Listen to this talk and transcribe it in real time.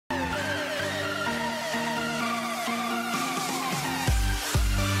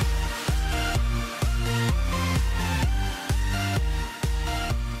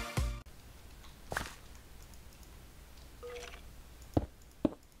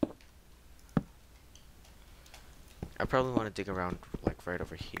I probably want to dig around like right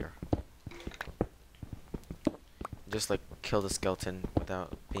over here. Just like kill the skeleton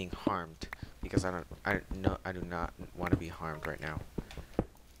without being harmed, because I do not want to be harmed right now.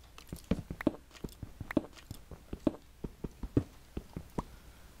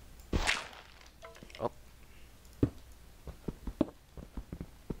 Oh.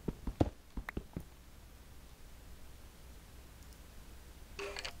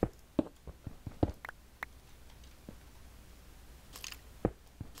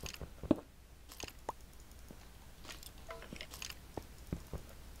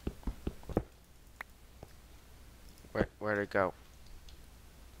 Where'd it go?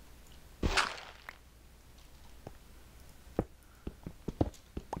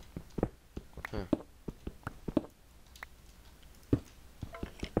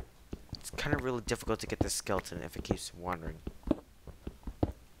 It's kind of really difficult to get this skeleton if it keeps wandering.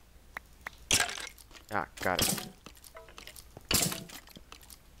 Ah, got it.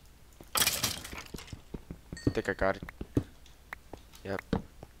 I think I got it. Yep.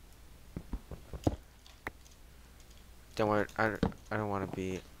 Don't want. I don't want to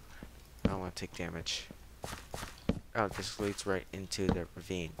be. I don't want to take damage. Oh, this leads right into the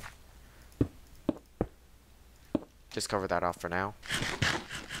ravine. Just cover that off for now.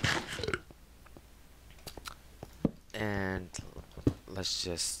 And let's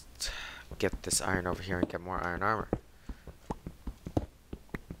just get this iron over here and get more iron armor.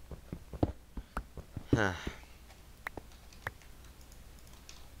 Huh.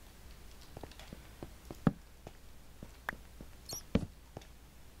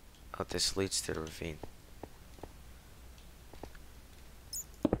 Oh, this leads to the ravine.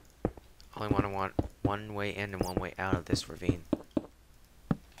 Only want one way in and one way out of this ravine.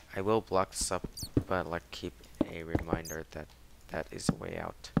 I will block this up, but like keep a reminder that that is a way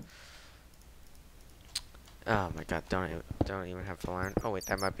out. Oh my god, don't even have to learn. Oh wait,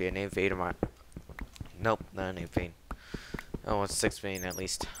 that might be an 8 vein of mine. Nope, not an 8 vein. Oh, it's 6 vein at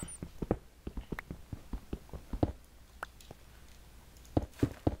least.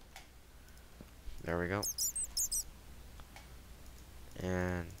 There we go.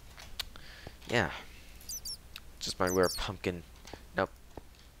 And yeah, just my weird pumpkin. Nope.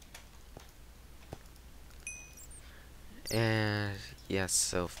 And yes,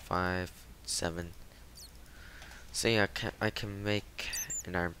 so 5, 7. So yeah, I can make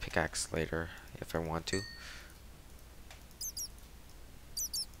an iron pickaxe later if I want to.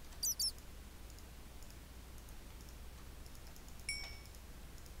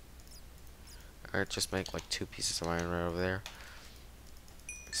 Alright, just make like 2 pieces of iron right over there.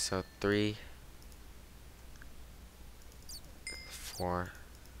 So 3, 4.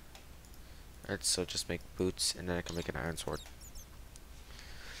 Alright, so just make boots and then I can make an iron sword.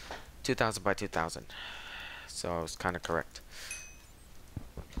 2000 by 2000. So I was kind of correct.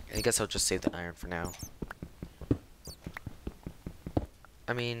 I guess I'll just save the iron for now.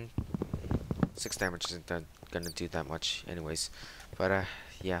 I mean, 6 damage isn't gonna do that much anyways. But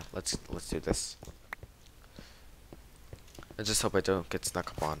yeah, let's do this. I just hope I don't get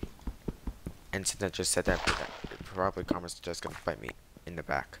snuck up on. And since I just said that, probably Karma's just gonna bite me in the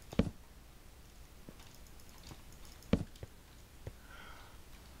back.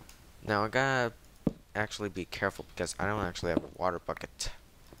 Now I gotta actually be careful because I don't actually have a water bucket.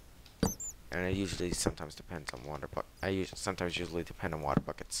 And I usually sometimes depends on water bucket. Sometimes usually depend on water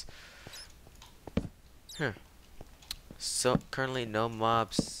buckets. So currently no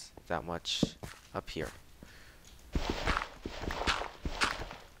mobs that much up here.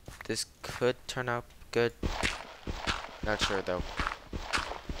 This could turn out good. Not sure though.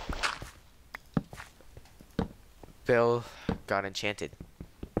 Bill got enchanted.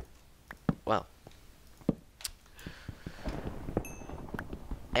 Well.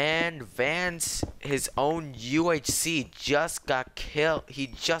 And Vance, his own UHC, just got killed. He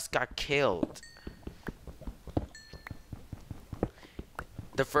just got killed.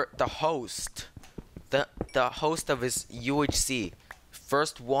 The host, the host of his UHC,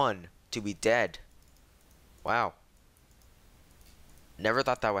 first one to be dead. Wow. Never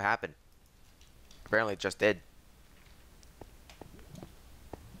thought that would happen. Apparently, it just did.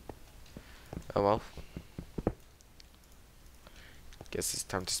 Oh well. Guess it's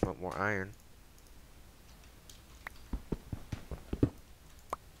time to smoke more iron.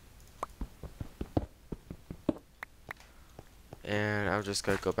 And I'm just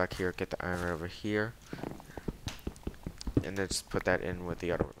gonna go back here, get the iron right over here, and then just put that in with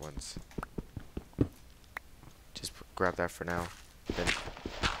the other ones. Just grab that for now. Then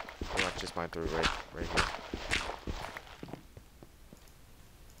I'll just mine through right here.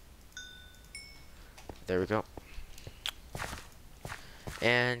 There we go.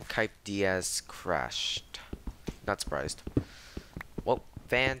 And Kite Diaz crashed. Not surprised. Well,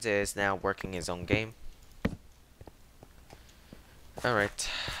 Vans is now working his own game. Alright.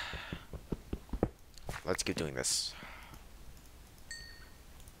 Let's keep doing this.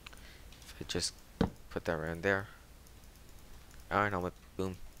 If I just put that around there. Alright, helmet.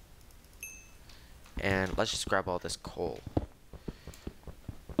 Boom. And let's just grab all this coal.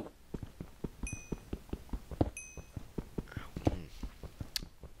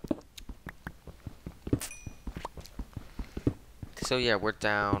 So yeah, we're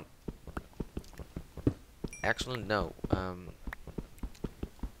down. Actually, no. I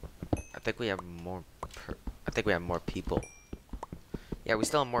think we have more. I think we have more people. Yeah, we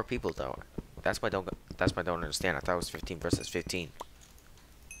still have more people though. That's why I don't. That's why I don't understand. I thought it was 15 versus 15.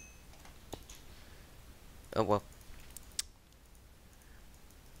 Oh well.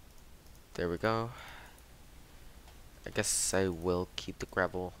 There we go. I guess I will keep the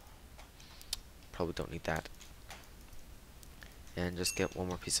gravel. Probably don't need that. And just get one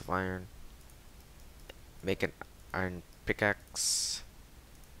more piece of iron. Make an iron pickaxe.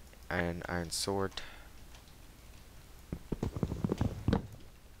 And iron sword.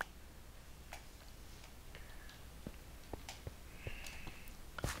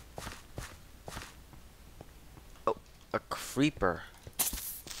 Oh, a creeper.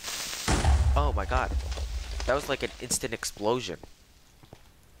 Oh my god. That was like an instant explosion.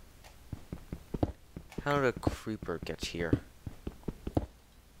 How did a creeper get here?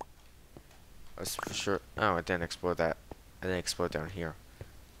 That's for sure. Oh, I didn't explode that. I didn't explode down here.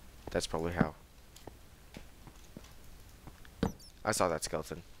 That's probably how. I saw that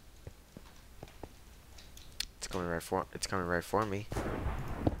skeleton. It's coming right for. It's coming right for me.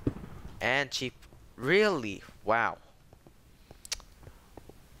 And cheap. Really? Wow.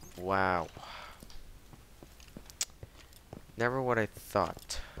 Wow. Never what I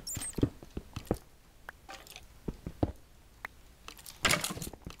thought.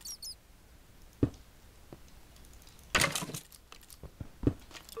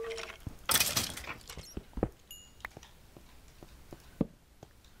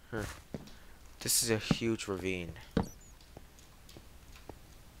 Huh. This is a huge ravine.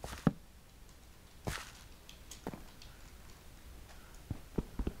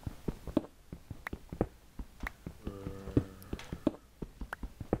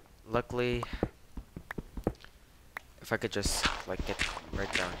 Luckily, if I could just like get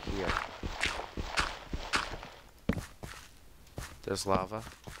right down here. There's lava.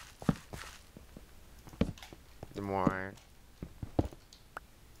 The more iron.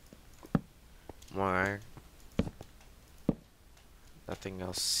 More iron. Nothing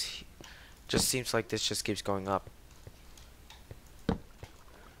else. Just seems like this just keeps going up.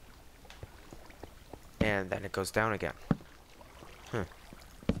 And then it goes down again. Huh.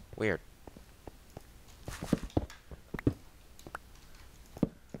 Weird.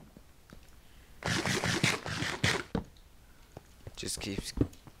 Just keeps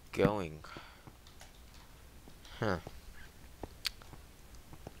going. Huh.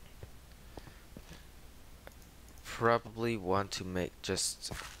 Probably want to make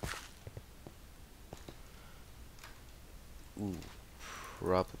just... Ooh.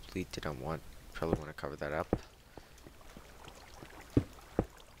 Probably didn't want... Probably want to cover that up.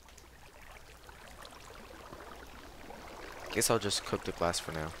 Guess I'll just cook the glass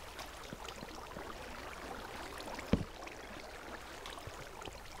for now.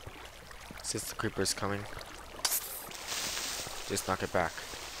 Since the creeper is coming, just knock it back.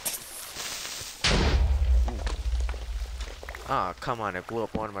 Ah, come on, it blew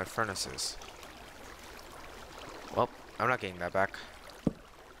up one of my furnaces. Well, I'm not getting that back.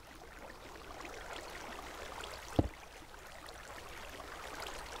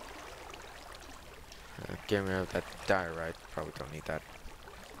 Getting rid of that diorite, probably don't need that.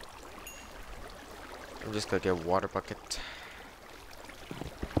 I'm just gonna get a water bucket.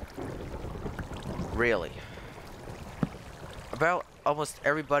 Really? About almost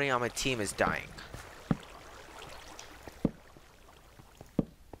everybody on my team is dying.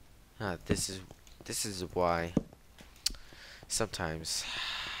 This is why sometimes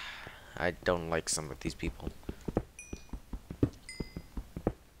I don't like some of these people.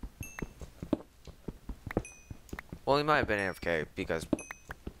 Well, he might have been AFK because,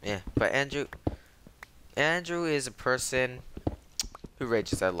 yeah. But Andrew is a person who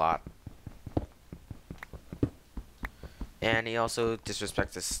rages a lot, and he also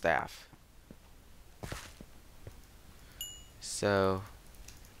disrespects his staff. So,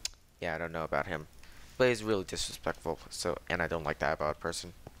 yeah, I don't know about him, but he's really disrespectful. So, and I don't like that about a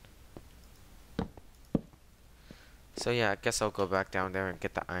person. So yeah, I guess I'll go back down there and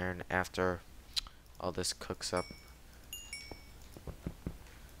get the iron after all this cooks up.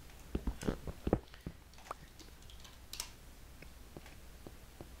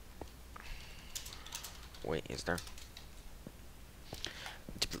 Wait, is there?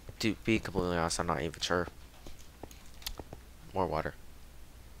 To be completely honest, I'm not even sure. More water.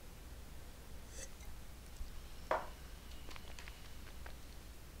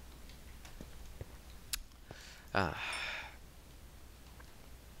 Ah.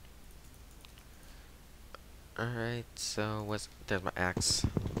 Alright, so there's my axe.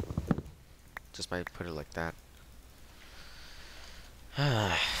 Just might put it like that.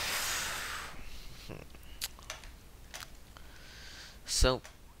 So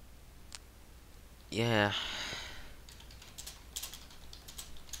yeah.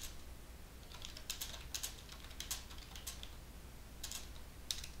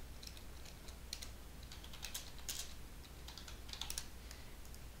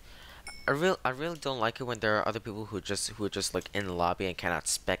 I really don't like it when there are other people who are just like in the lobby and cannot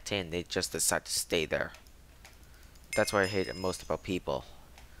spectate and they just decide to stay there. That's what I hate most about people.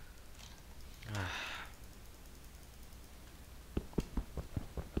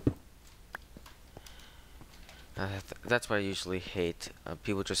 That's what I usually hate.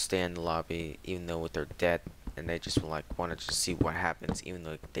 People just stay in the lobby even though they're dead, and they just like want to just see what happens, even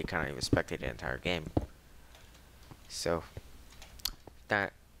though they kind of even spectate the entire game. So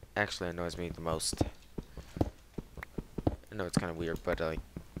that actually annoys me the most. I know it's kind of weird, but like,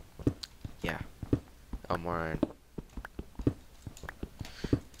 yeah. Oh, more iron.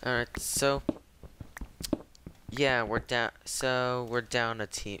 Alright, so yeah, we're down. So we're down a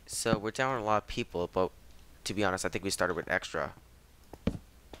team. So we're down a lot of people, but to be honest, I think we started with extra.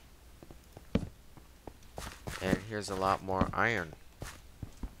 And here's a lot more iron.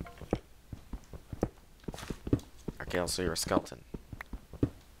 Okay, also you're a skeleton.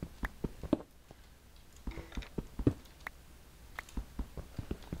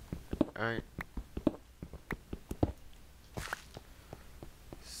 Alright.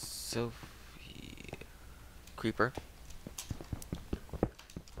 So, creeper.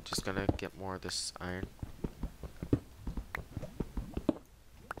 Just gonna get more of this iron.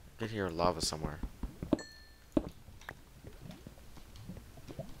 Get here lava somewhere.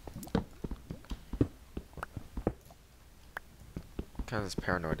 Kind of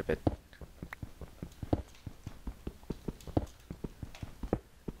paranoid a bit.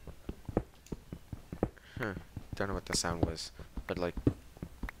 Don't know what the sound was, but like,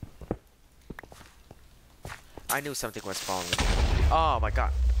 I knew something was following me. Oh my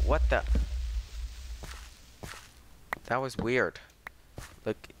god, what the? That was weird.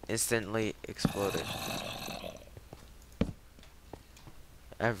 Like, instantly exploded.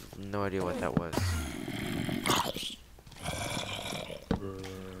 I have no idea what that was.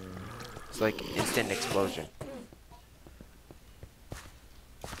 It's like instant explosion.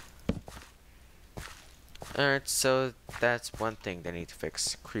 Alright, so that's one thing they need to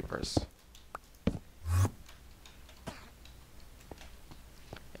fix. Creepers.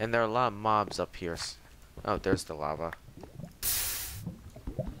 And there are a lot of mobs up here. Oh, there's the lava.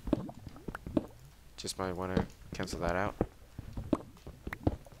 Just might want to cancel that out.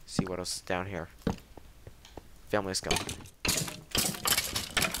 See what else is down here. Family skeleton.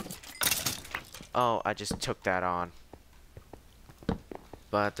 Oh, I just took that on.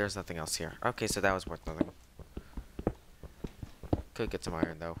 But there's nothing else here. Okay, so that was worth nothing. Could get some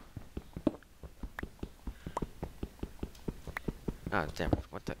iron though. Ah, damn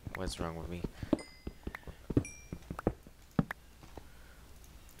it. What's wrong with me?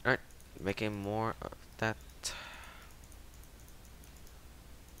 Alright, making more of that.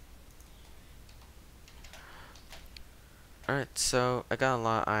 Alright, so I got a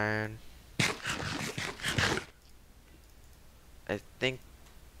lot of iron. I think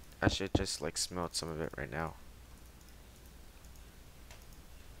I should just like smelt some of it right now.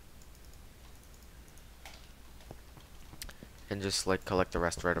 And just like collect the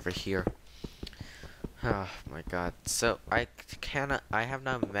rest right over here. Oh my god. So I have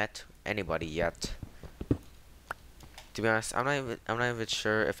not met anybody yet. To be honest, I'm not even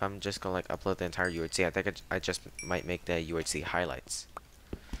sure if I'm just gonna like upload the entire UHC. I think I just might make the UHC highlights.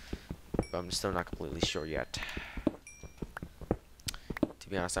 But I'm still not completely sure yet. To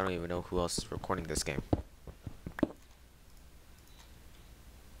be honest, I don't even know who else is recording this game.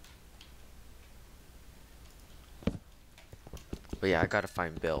 But yeah, I gotta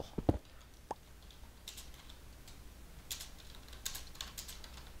find Bill.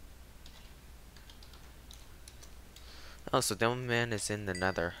 Oh, so Demon Man is in the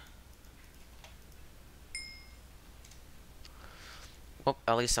Nether. Well,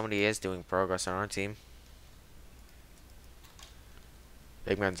 at least somebody is doing progress on our team.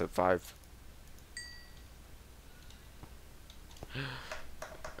 Big man's at 5.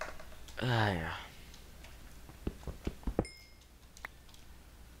 Yeah.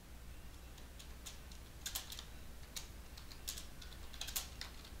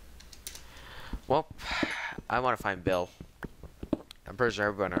 Well, I want to find Bill. I'm pretty sure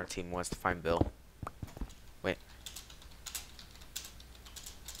everyone on our team wants to find Bill. Wait.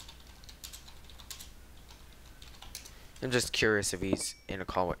 I'm just curious if he's in a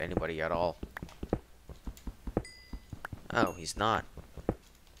call with anybody at all. Oh, he's not.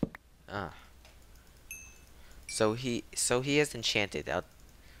 Ah. So he is enchanted.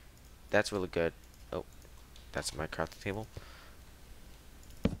 That's really good. Oh, that's my crafting table.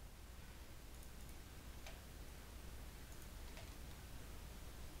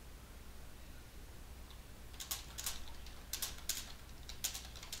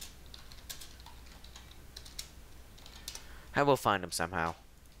 I will find him somehow.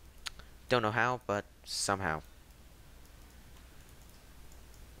 Don't know how, but somehow.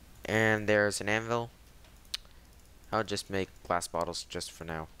 And there's an anvil. I'll just make glass bottles just for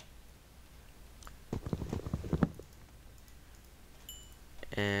now.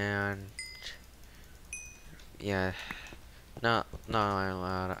 And yeah, not a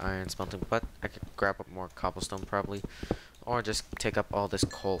lot of iron smelting, but I could grab up more cobblestone probably, or just take up all this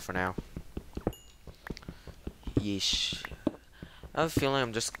coal for now. Yeesh. I have a feeling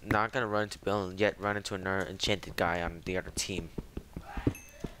I'm just not gonna run into Bill and yet run into another enchanted guy on the other team.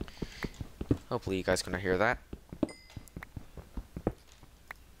 Hopefully you guys gonna hear that.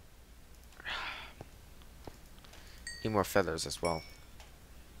 Need more feathers as well.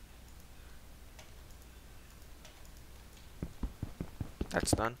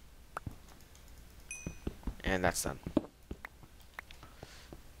 That's done. And that's done.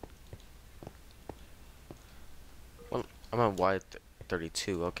 Well, I'm on wide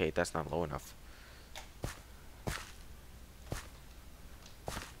 32. Okay, that's not low enough.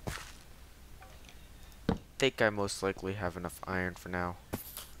 I think I most likely have enough iron for now.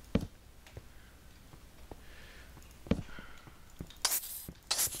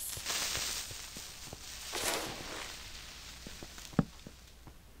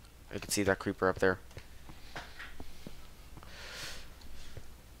 I can see that creeper up there.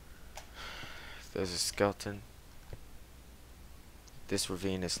 There's a skeleton. This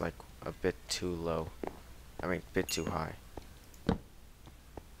ravine is like a bit too low. I mean, a bit too high.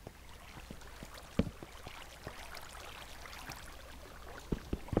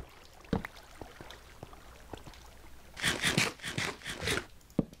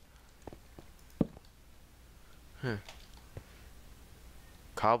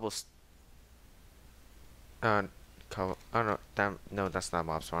 Cobbles. Oh no, damn, no, that's not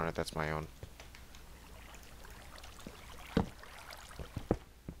mob spawner. That's my own.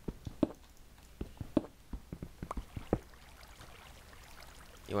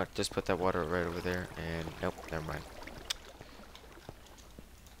 You want just put that water right over there, and nope, never mind.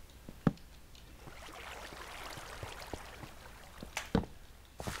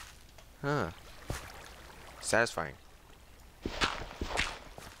 Huh. Satisfying.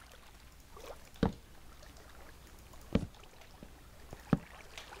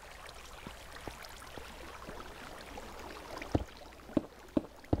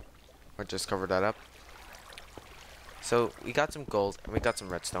 I just covered that up. So we got some gold and we got some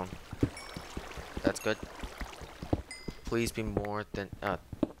redstone. That's good. Please be more than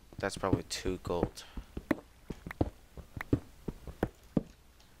that's probably 2 gold.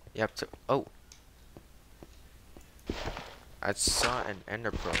 Yep. Oh, I saw an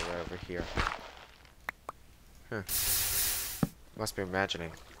ender pearl right over here. Huh. Must be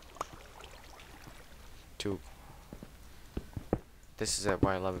imagining. 2. This is at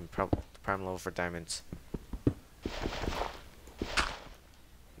Y11 prime level for diamonds.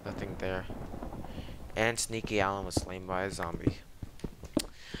 Nothing there. And Sneaky Alan was slain by a zombie.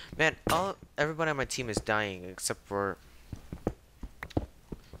 Man, everybody on my team is dying except for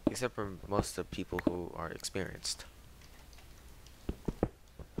most of the people who are experienced.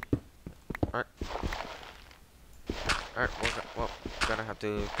 Alright, we're gonna have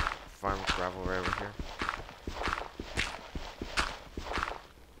to farm gravel right over here.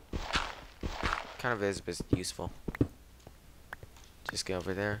 Kind of is a bit useful. Just get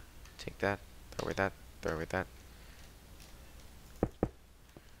over there, take that, throw away that, throw away that.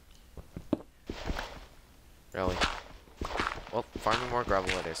 Really? Well, farming more gravel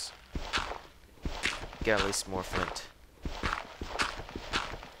it is. Get at least more flint.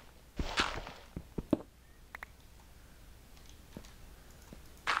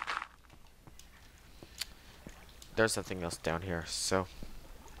 there's nothing else down here, so.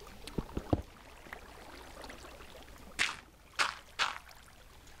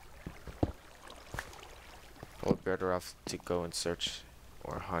 We're better off to go and search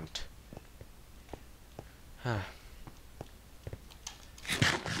or hunt.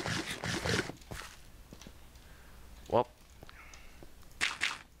 Well,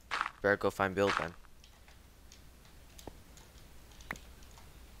 better go find Bill then.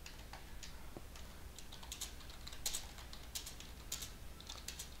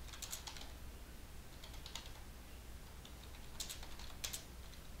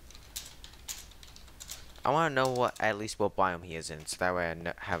 I want to know at least what biome he is in, so that way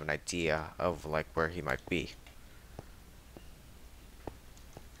I have an idea of like where he might be.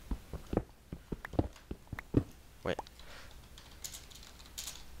 Wait.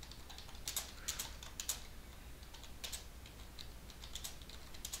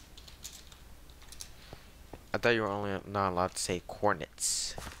 I thought you were only not allowed to say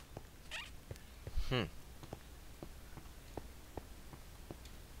coordinates.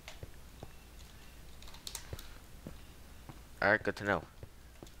 Alright, good to know.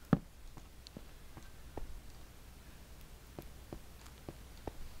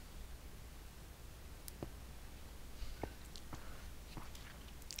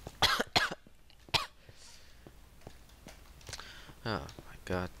 Oh my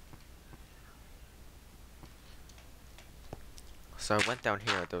god. So I went down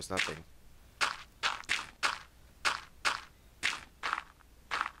here, there was nothing.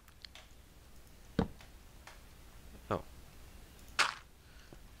 Oh.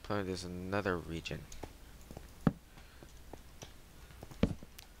 Probably there's another region.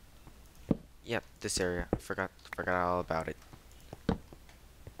 Yep, this area. Forgot all about it.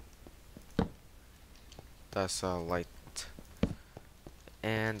 That's a light.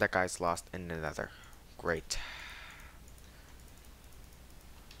 And that guy's lost in another. Great.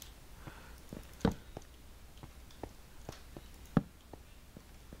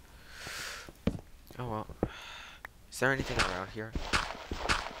 Oh well. Is there anything around here?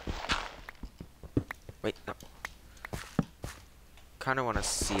 Wait, no. Kinda wanna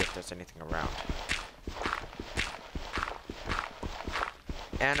see if there's anything around.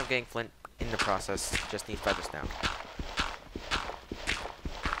 And I'm getting flint in the process. Just need feathers now.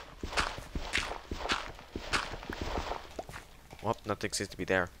 Well, nothing seems to be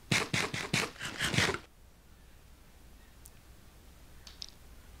there.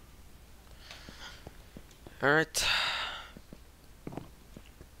 Alright.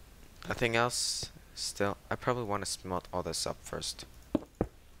 Nothing else? Still, I probably want to smelt all this up first.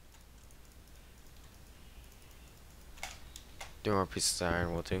 2 more pieces of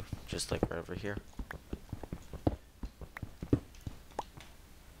iron will do, just like right over here.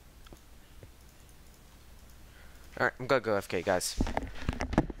 Alright, I'm gonna go FK, guys.